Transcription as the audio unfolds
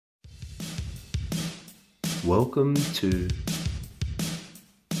Welcome to the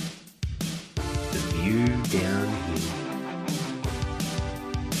view down here.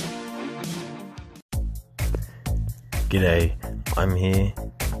 G'day, I'm here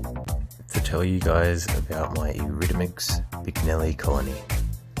to tell you guys about my Iridomyrmex Bicknelli colony.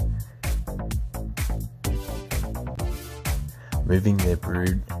 Moving their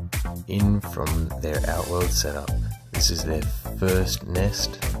brood in from their outworld setup. This is their first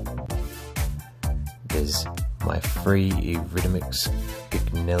nest. There's my 3 Iridomyrmex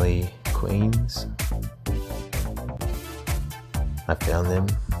Bicknelli queens. I found them,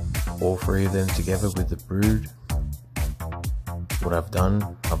 all 3 of them together with the brood. What I've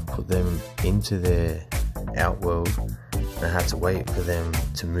done, I've put them into their outworld and I had to wait for them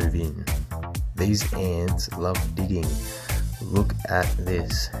to move in. These ants love digging. Look at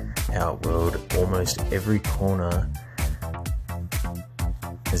this outworld. Almost every corner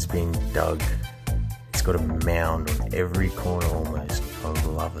has been dug. It's got a mound on every corner almost. I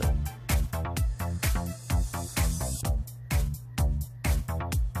love it.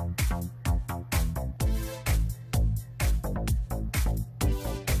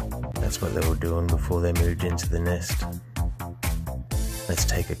 That's what they were doing before they moved into the nest. Let's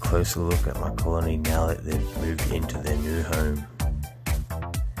take a closer look at my colony now that they've moved into their new home.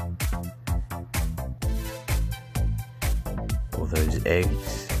 All those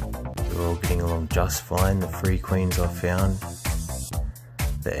eggs, they're all getting along just fine. The 3 queens I found,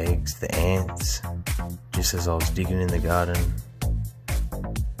 the eggs, the ants, just as I was digging in the garden,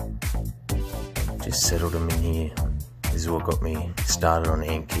 just settled them in here. This is what got me started on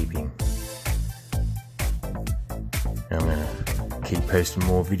ant keeping. Now I'm gonna keep posting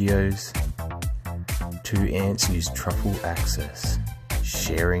more videos. 2 ants use truffle access,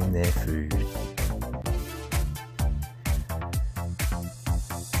 sharing their food.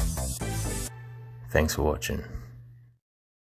 Thanks for watching.